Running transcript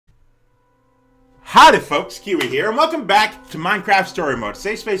Howdy folks, Keywii here, and welcome back to Minecraft Story Mode, a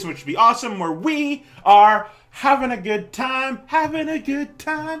safe space which would be awesome, where we are having a good time,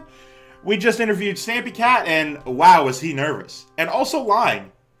 We just interviewed Stampy Cat, and wow, was he nervous. And also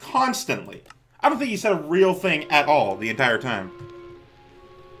lying, constantly. I don't think he said a real thing at all the entire time.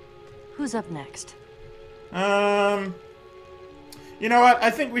 Who's up next? You know what,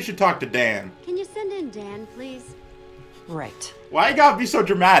 I think we should talk to Dan. Can you send in Dan, please? Right. Why you gotta be so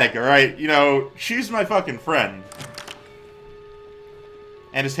dramatic, alright? You know, she's my fucking friend.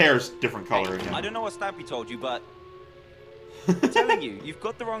 And his hair's different color again. I don't know what Stampy told you, but I'm telling you, you've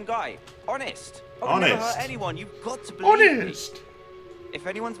got the wrong guy. Honest. I've never hurt anyone. You've got to believe me. If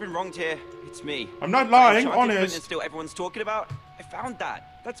anyone's been wronged here, it's me. I'm not lying, honest. honest. Still, everyone's talking about. I found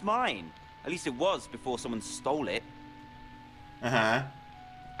that. That's mine. At least it was before someone stole it. Uh-huh.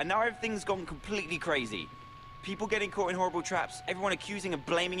 And now everything's gone completely crazy. People getting caught in horrible traps. Everyone accusing and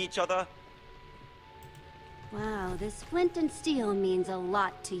blaming each other. Wow, this flint and steel means a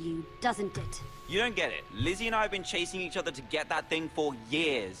lot to you, doesn't it? You don't get it. Lizzie and I have been chasing each other to get that thing for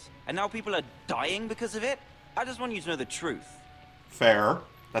years. And now people are dying because of it? I just want you to know the truth. Fair.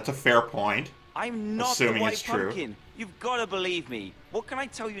 That's a fair point. I'm not Assuming the white it's true. pumpkin. You've got to believe me. What can I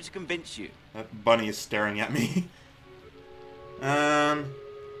tell you to convince you? That bunny is staring at me.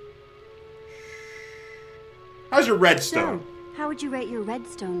 How's your redstone? So, how would you rate your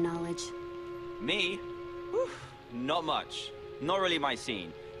redstone knowledge? Me? Whew, not much. Not really my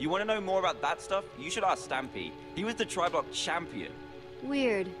scene. You want to know more about that stuff? You should ask Stampy. He was the Tri-Block champion.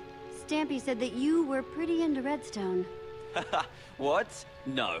 Weird. Stampy said that you were pretty into redstone. What?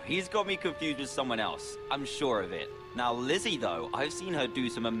 No, he's got me confused with someone else. I'm sure of it. Now Lizzie, though, I've seen her do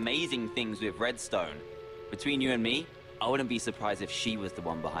some amazing things with redstone. Between you and me, I wouldn't be surprised if she was the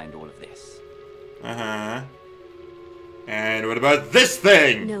one behind all of this. Uh-huh. And what about this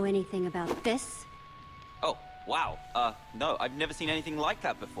thing? Know anything about this? Oh, wow. No, I've never seen anything like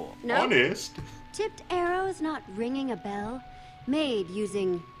that before. No? Honest. Tipped arrows not ringing a bell? Made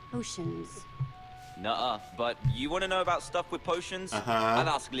using potions. Nuh-uh, but you want to know about stuff with potions? Uh-huh. I'd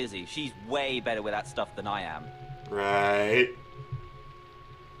ask Lizzie. She's way better with that stuff than I am. Right.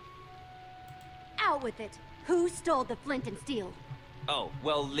 Out with it! Who stole the flint and steel? Oh,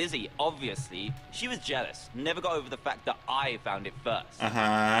 well, Lizzie, obviously. She was jealous. Never got over the fact that I found it first.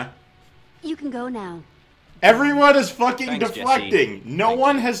 Uh-huh. You can go now. Everyone is fucking Thanks, deflecting. Jesse. No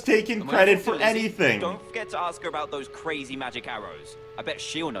one has taken And when credit I talk to for Lizzie, anything. Don't forget to ask her about those crazy magic arrows. I bet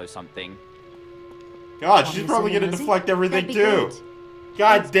she'll know something. God, she's Obviously, probably gonna Lizzie. deflect everything That'd be too. great.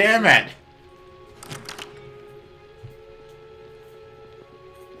 God damn it.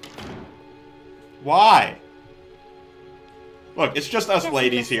 Why? Look, it's just us Jesse,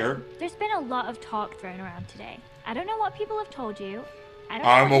 ladies listen, here. There's been a lot of talk thrown around today. I don't know what people have told you. I don't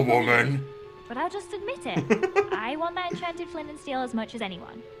I'm know a what you woman. believe, but I'll just admit it. I want that enchanted flint and steel as much as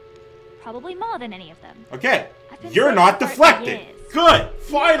anyone. Probably more than any of them. Okay, I've been you're saving not for it for deflecting. years. Good, You know how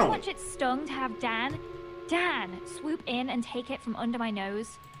finally. much it stung to have Dan swoop in and take it from under my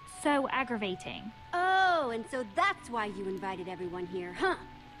nose? So aggravating. Oh, and so that's why you invited everyone here, huh?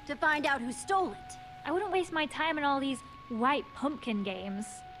 To find out who stole it. I wouldn't waste my time on all these white pumpkin games.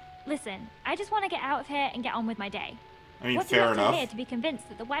 Listen, I just want to get out of here and get on with my day. I mean, What do you fair have to enough. hear to be convinced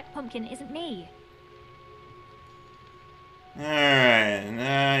that the white pumpkin isn't me? Alright,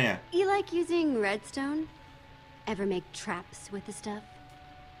 yeah. You like using redstone? Ever make traps with the stuff?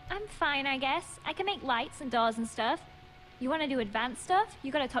 I'm fine, I guess. I can make lights and doors and stuff. You want to do advanced stuff?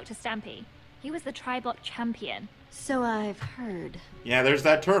 You gotta talk to Stampy. He was the Tri-Block champion. So I've heard. Yeah, there's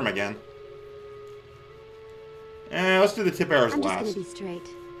that term again. Let's do the tip arrows I'm just last. gonna be straight.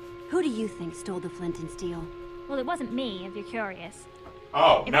 Who do you think stole the flint and steel? Well, it wasn't me, if you're curious.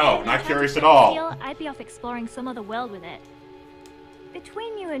 Oh, If I no, had an not enchanted curious at flint and all. steel, I'd be off exploring some other world with it.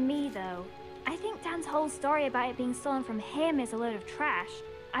 Between you and me, though, I think Dan's whole story about it being stolen from him is a load of trash.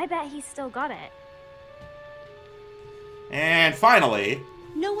 I bet he's still got it. And finally,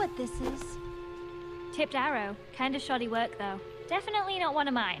 Know what this is? Tipped arrow. Kinda shoddy work, though. Definitely not one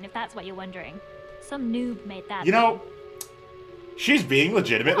of mine, if that's what you're wondering. Some noob made that. you know, she's being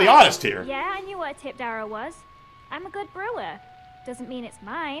legitimately What? honest here. Yeah, I knew what a tipped arrow was. I'm a good brewer. Doesn't mean it's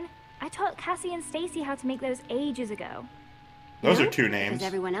mine. I taught Cassie and Stacy how to make those ages ago. Those No? are two names. Because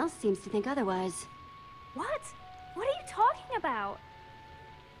everyone else seems to think otherwise. What? What are you talking about?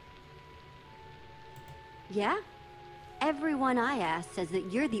 Yeah? Everyone I asked says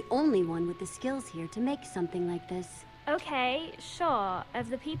that you're the only one with the skills here to make something like this. Okay, sure. Of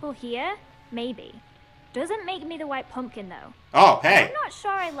the people here, maybe. Doesn't make me the white pumpkin, though. Oh, hey. I'm not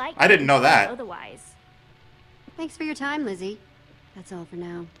sure I like I didn't know being that. called otherwise. Thanks for your time, Lizzie. That's all for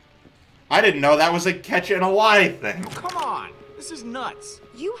now. I didn't know that was a catch and a lie thing. Come on, this is nuts.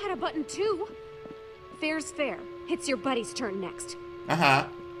 You had a button too. Fair's fair. It's your buddy's turn next. Uh-huh.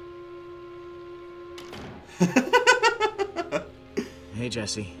 Hey,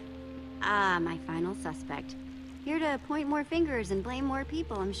 Jesse. Ah, my final suspect. Here to point more fingers and blame more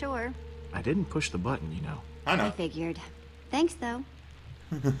people, I'm sure. I didn't push the button, you know. I know. I figured. Thanks, though.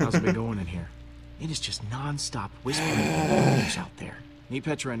 How's it been going in here? It is just non-stop whispering names out there. Me,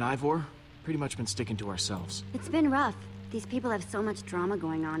 Petra, and Ivor, pretty much been sticking to ourselves. It's been rough. These people have so much drama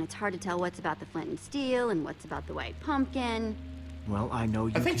going on, it's hard to tell what's about the flint and steel and what's about the white pumpkin. Well, I know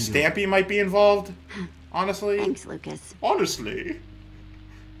you I think can do it. Stampy might be involved. Honestly. Thanks, Lucas. Honestly.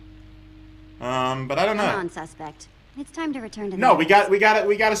 But I don't know. Come on, suspect. It's time to return to the No, we house.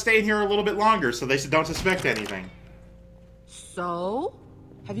 gotta stay in here a little bit longer so they don't suspect anything. So?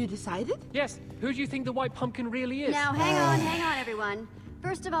 Have you decided? Yes, who do you think the white pumpkin really is? Now, hang on, everyone.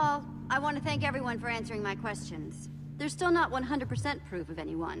 First of all, I want to thank everyone for answering my questions. There's still not 100% proof of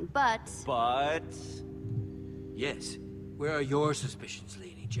anyone, but... But... Yes. Where are your suspicions,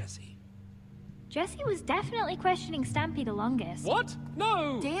 Lady Jessie? Jesse was definitely questioning Stampy the longest. What?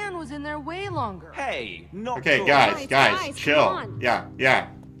 No! Dan was in there way longer. Hey, not Okay, sure. guys, Guys, chill. come on. Yeah.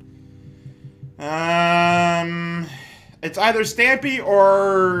 It's either Stampy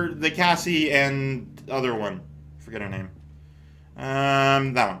or the Cassie and other one. Forget her name.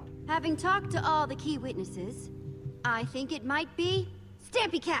 That one. Having talked to all the key witnesses, I think it might be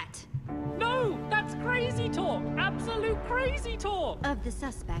Stampy Cat. No! That's crazy talk! Absolute crazy talk! Of the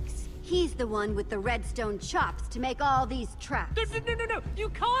suspects, he's the one with the redstone chops to make all these traps. No! You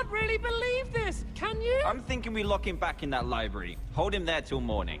can't really believe this, can you? I'm thinking we lock him back in that library. Hold him there till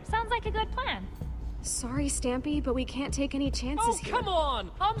morning. Sounds like a good plan. Sorry, Stampy, but we can't take any chances Oh, here. come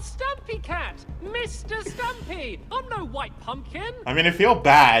on! I'm Stampy Cat! Mr. Stampy! I'm no white pumpkin! I mean, I feel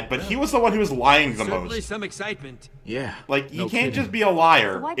bad, but he was the one who was lying the Certainly most. some excitement. Yeah. Like, you no can't kidding. just be a The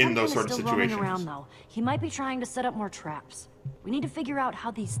liar white in pumpkin those is sort of still roaming situations. around, though. He might be trying to set up more traps. We need to figure out how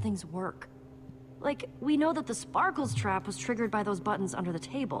these things work. Like, we know that the Sparkles trap was triggered by those buttons under the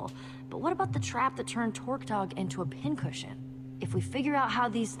table, but what about the trap that turned Torque Dog into a pincushion? If we figure out how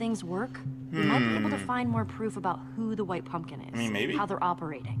these things work, we might be able to find more proof about who the white pumpkin is. I mean, maybe. How they're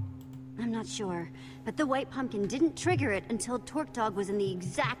operating. I'm not sure, but the white pumpkin didn't trigger it until Torque Dog was in the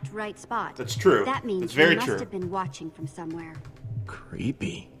exact right spot. That's true. That means That's very he must true. have been watching from somewhere.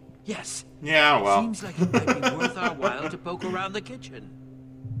 Creepy. Yes. Yeah, well. Seems like it might be worth our while to poke around the kitchen.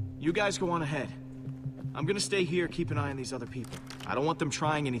 You guys go on ahead. I'm gonna stay here, keep an eye on these other people. I don't want them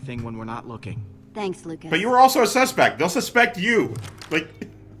trying anything when we're not looking. Thanks, Lucas. But you were also a suspect. They'll suspect you. Like,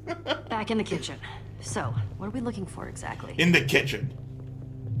 Back in the kitchen. So, what are we looking for exactly? in the kitchen.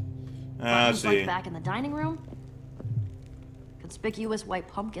 Let's Buttons like see. back in the dining room? Conspicuous white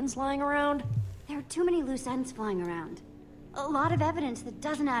pumpkins lying around? There are too many loose ends flying around. A lot of evidence that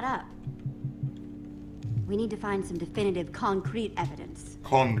doesn't add up. We need to find some definitive, concrete evidence.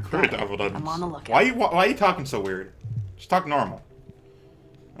 Concrete evidence. I'm on the lookout. Why are you talking so weird? Just talk normal.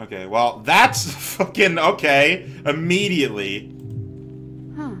 Okay, well, that's fucking okay. Immediately.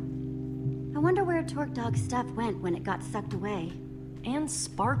 Huh. I wonder where Torque Dog's stuff went when it got sucked away. And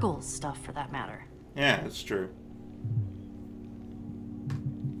Sparkles stuff, for that matter. Yeah, that's true.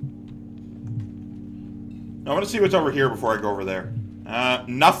 I want to see what's over here before I go over there.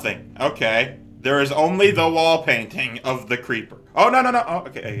 Nothing. Okay. There is only the wall painting of the creeper. Oh, no. Oh,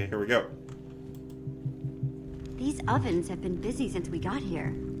 okay, here we go. These ovens have been busy since we got here.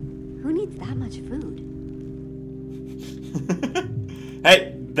 Who needs that much food?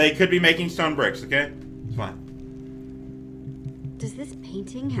 Hey, they could be making stone bricks, okay? It's fine. Does this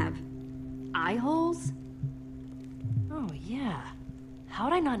painting have eye holes? Oh, yeah.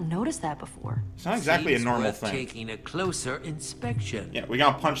 How'd I not notice that before? It's not exactly Seems a normal worth thing. taking a closer inspection. Yeah, we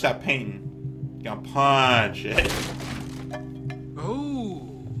gotta punch that painting. We gotta punch it. Oh.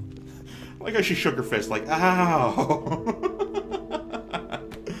 Like how she shook her fist, like, ow.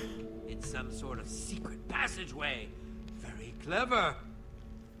 It's some sort of secret passageway. Very clever.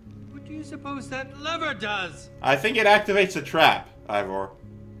 What do you suppose that lever does? I think it activates a trap, Ivor.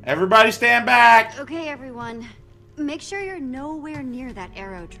 Everybody stand back! Okay, everyone. Make sure you're nowhere near that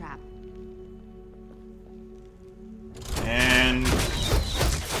arrow trap. And...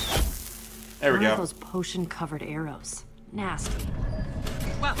 there we One of go. those potion-covered arrows. Nasty.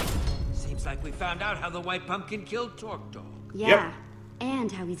 Well, seems like we found out how the white pumpkin killed Torque Dog. Yeah. Yep.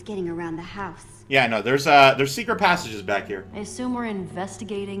 And how he's getting around the house. Yeah, no, there's secret passages back here. I assume we're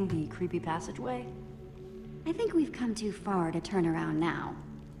investigating the creepy passageway? I think we've come too far to turn around now.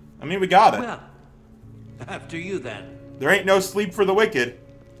 I mean, we got it. Well, after you then. There ain't no sleep for the wicked.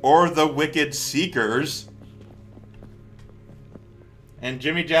 or the Wicked Seekers. And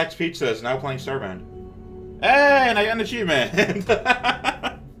Jimmy Jack's Pizza is now playing Starbound. Hey, and I got an achievement.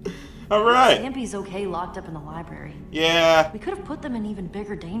 All right. Stampy's okay locked up in the library. Yeah. We could have put them in even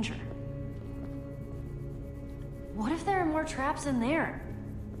bigger danger. What if there are more traps in there?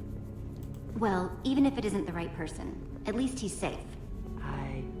 Well, even if it isn't the right person, at least he's safe.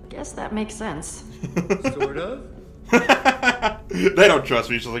 I guess that makes sense. Sort of. They don't trust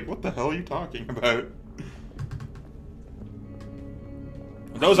me. She's like, what the hell are you talking about?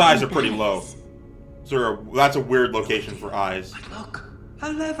 Those eyes are pretty low. So that's a weird location for eyes. But look,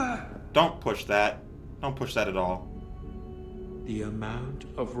 a lever. Don't push that. Don't push that at all. The amount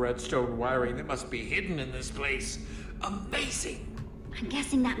of redstone wiring that must be hidden in this place. Amazing. I'm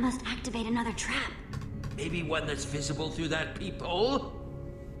guessing that must activate another trap. Maybe one that's visible through that peephole?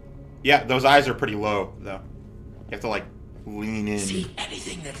 Yeah, those eyes are pretty low, though. You have to, like, lean in. See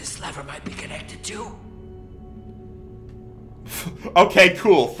anything that this lever might be connected to? Okay,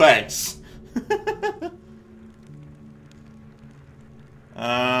 cool, thanks.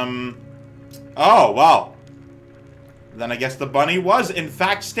 Oh, well. Then I guess the bunny was, in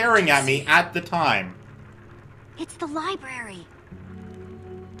fact, staring at me at the time. It's the library.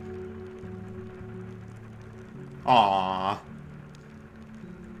 Aww.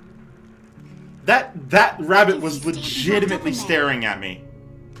 That rabbit was legitimately staring at me.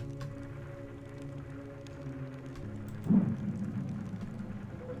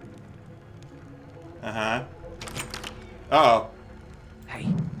 Uh-huh. Uh-oh. Hey,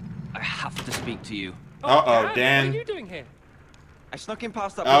 I have to speak to you. Uh-oh, Dan. What are you doing here? I snuck in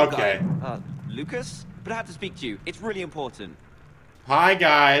past that little Okay. guy. Lucas? But I have to speak to you. It's really important. Hi,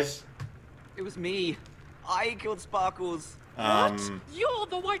 guys. It was me. I killed Sparkles. What? You're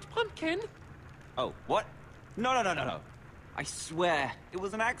the white pumpkin? Oh, what? No. I swear, it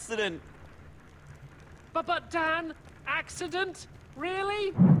was an accident. But Dan, accident?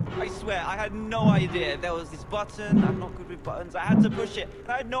 Really? I swear, I had no idea. There was this button. I'm not good with buttons. I had to push it. And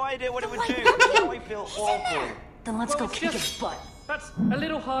I had no idea what it would do. Now I feel awful. Then let's go it's kick just- his butt. That's a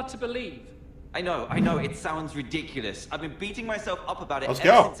little hard to believe. I know. It sounds ridiculous. I've been beating myself up about it Let's ever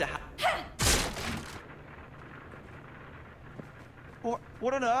go. since it happened.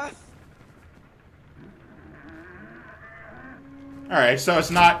 What on earth? Alright, so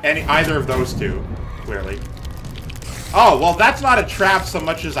it's not either of those two, clearly. Oh, well, that's not a trap so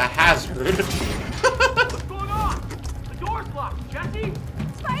much as a hazard. What's going on? The door's locked, Jesse.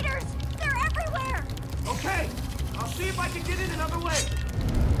 Spiders! They're everywhere! Okay, I'll see if I can get in another way.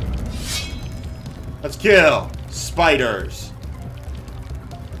 Let's kill spiders.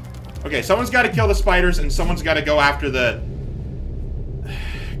 Okay, someone's got to kill the spiders, and someone's got to go after the...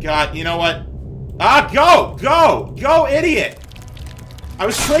 God, you know what? Ah, go! Go! Go, idiot! I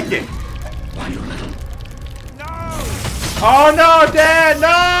was clicking. No! Oh, no, Dad!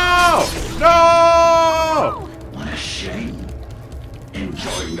 No! No! What a shame.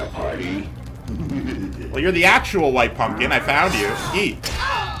 Enjoying the party? Well, you're the actual white pumpkin. I found you. E.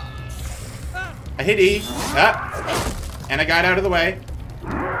 I hit E. Ah. And I got out of the way.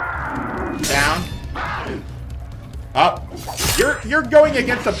 Down. Up. You're going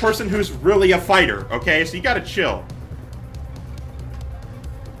against a person who's really a fighter, okay? So you gotta chill.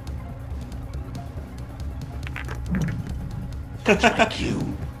 Like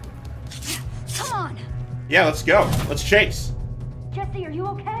you. Come on! Yeah, let's go. Let's chase. Jesse, are you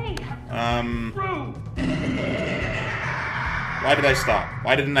okay? Why did I stop?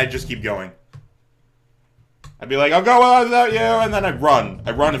 Why didn't I just keep going? I'd be like, I'll go on without you, and then I'd run.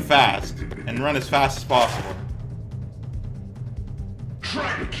 I run fast, and run as fast as possible.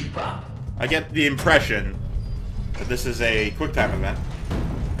 Try to keep up. I get the impression that this is a quick time event.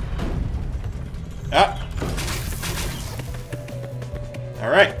 Ah.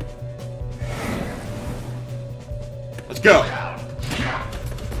 Alright. Let's go.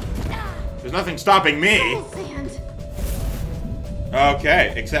 There's nothing stopping me. Sand.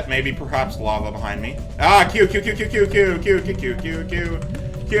 Okay, except maybe perhaps lava behind me. Ah, Q.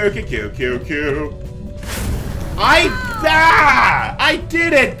 I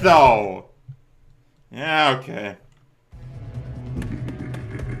did it though. Yeah, okay.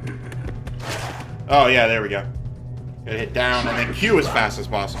 Oh yeah, there we go. Gotta hit down and then Q as fast as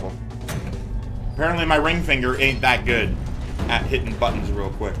possible. Apparently my ring finger ain't that good at hitting buttons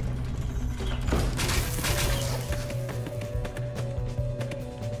real quick.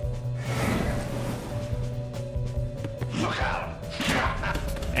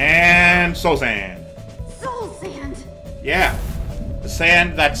 And soul sand. Soul sand. Yeah. The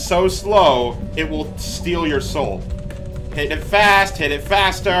sand that's so slow, it will steal your soul. Hit it fast. Hit it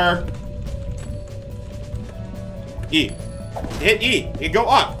faster. E. Hit E. You go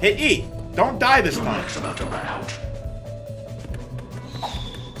up. Hit E. Don't die this time. About to run out.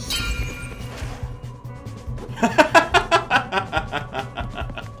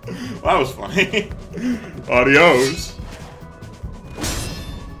 Well, that was funny. Adios.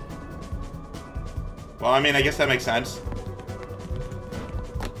 Well, I mean, I guess that makes sense.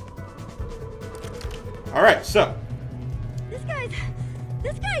 Alright, so.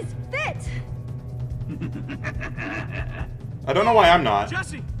 This guy's fit. I don't know why I'm not.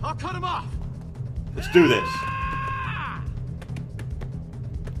 Jesse, I'll cut him off. Let's do this.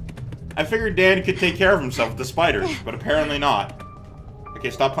 I figured Dan could take care of himself with the spiders, but apparently not. Okay,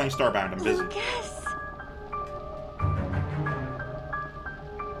 stop playing Starbound. I'm busy. Lucas.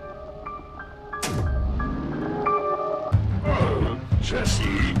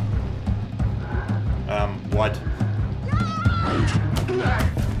 Jesse. What?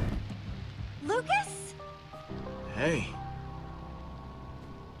 Lucas? Hey.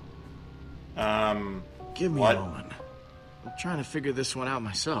 Give me what? a moment. I'm trying to figure this one out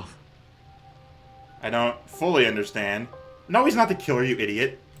myself. I don't fully understand. No, he's not the killer, you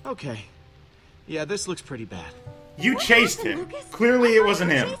idiot. Okay. Yeah, this looks pretty bad. You What chased happened, him. Lucas? Clearly I it thought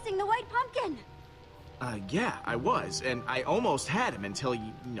wasn't you were him. Chasing the white pumpkin. Yeah, I was, and I almost had him until,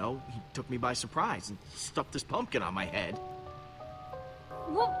 you know, he took me by surprise and stuffed this pumpkin on my head.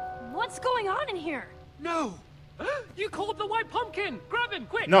 What's going on in here? No! You called the white pumpkin! Grab him,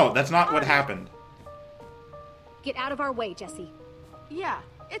 quick! No, that's not what happened. Get out of our way, Jesse. Yeah,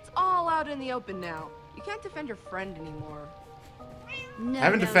 it's all out in the open now. You can't defend your friend anymore. No, I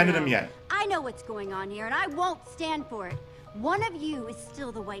haven't no, defended no. him yet. I know what's going on here, and I won't stand for it. One of you is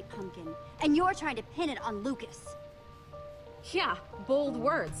still the white pumpkin, and you're trying to pin it on Lucas. Yeah, bold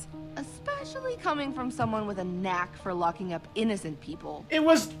words. Especially coming from someone with a knack for locking up innocent people. It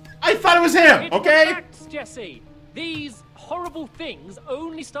was... I thought it was him, It's okay? the facts, Jesse. These horrible things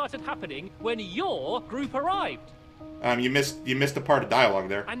only started happening when your group arrived. You missed a part of dialogue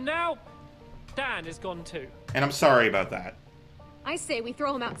there. And now, Dan is gone too. And I'm sorry about that. I say we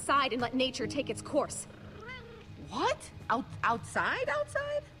throw him outside and let nature take its course. What? Outside? Where all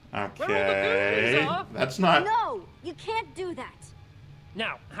the Okay. goons are. That's not... No, you can't do that.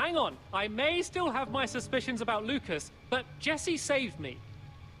 Now, hang on. I may still have my suspicions about Lucas, but Jesse saved me.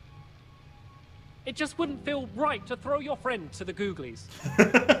 It just wouldn't feel right to throw your friend to the googlies.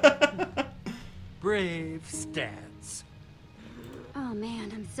 Brave stance. Oh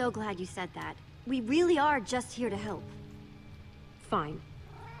man, I'm so glad you said that. We really are just here to help. Fine.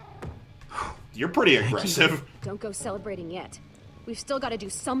 You're pretty aggressive. Don't go celebrating yet. We've still got to do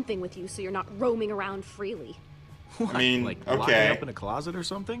something with you so you're not roaming around freely. What, mean, like okay. locking up in a closet or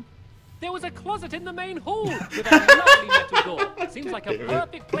something? There was a closet in the main hall with a lovely metal door. Seems like a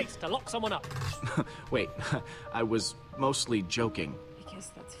perfect place to lock someone up. Wait, I was mostly joking. I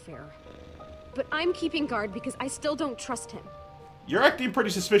guess that's fair. But I'm keeping guard because I still don't trust him. You're acting pretty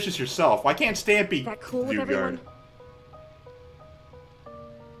suspicious yourself. Why can't Stampy That cool with do everyone?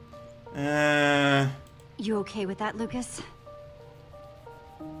 guard? You okay with that, Lucas?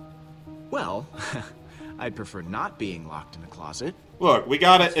 Well, I'd prefer not being locked in a closet. Look, we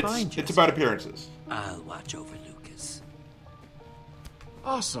got it. That's fine, It's Jesse. about appearances. I'll watch over Lucas.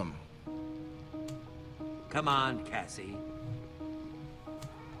 Awesome. Come on, Cassie.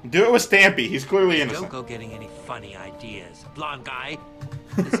 Do it with Stampy. He's clearly Don't innocent. go getting any funny ideas, blonde guy.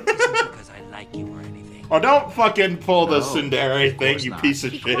 This isn't because I like you or anything. Oh, don't fucking pull the No, tsundere of thing, course you not. piece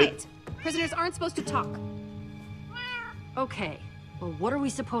of Be shit. quiet. Prisoners aren't supposed to talk. Okay, well, what are we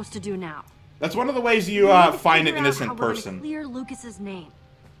supposed to do now? That's one of the ways you We need to find an figure out innocent how we're gonna person. Clear Lucas's name,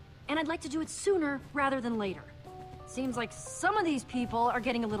 and I'd like to do it sooner rather than later. Seems like some of these people are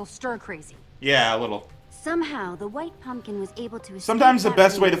getting a little stir crazy. Yeah, a little. Somehow, the white pumpkin was able to escape Sometimes the that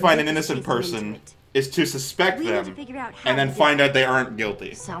best way room to find and an Lucas innocent chased him person into it. is to suspect We need to them figure out how and then to do find it. out they aren't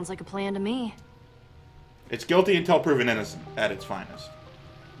guilty. Sounds like a plan to me. It's guilty until proven innocent at its finest.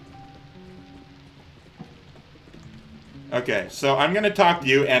 Okay, so I'm going to talk to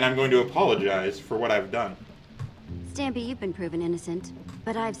you and I'm going to apologize for what I've done. Stampy, you've been proven innocent,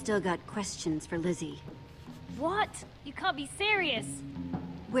 but I've still got questions for Lizzie. What? You can't be serious.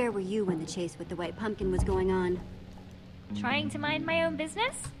 Where were you when the chase with the white pumpkin was going on? Trying to mind my own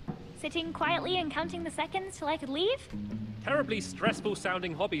business? Sitting quietly and counting the seconds till I could leave? Terribly stressful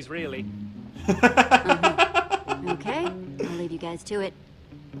sounding hobbies, really. Okay, I'll leave you guys to it.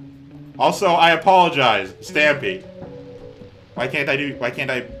 Also, I apologize, Stampy. Why can't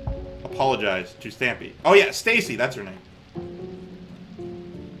I apologize to Stampy? Oh yeah, Stacy, that's her name.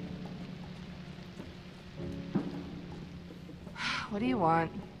 What do you want?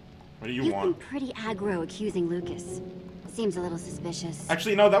 What do you You've want? been pretty aggro accusing Lucas. Seems a little suspicious.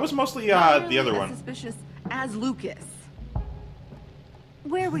 Actually, no, that was mostly the other one. Suspicious as Lucas.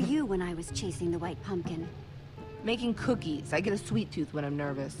 Where were you when I was chasing the white pumpkin? Making cookies. I get a sweet tooth when I'm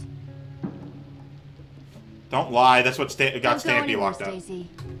nervous. Don't lie. That's what got Don't go Stampy anywhere, locked up. Stacy.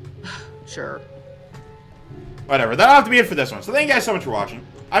 Sure. Whatever. That'll have to be it for this one. So thank you guys so much for watching.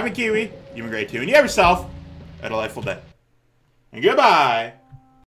 I've been Keywii. You've been great too. And you have yourself a delightful day. And goodbye.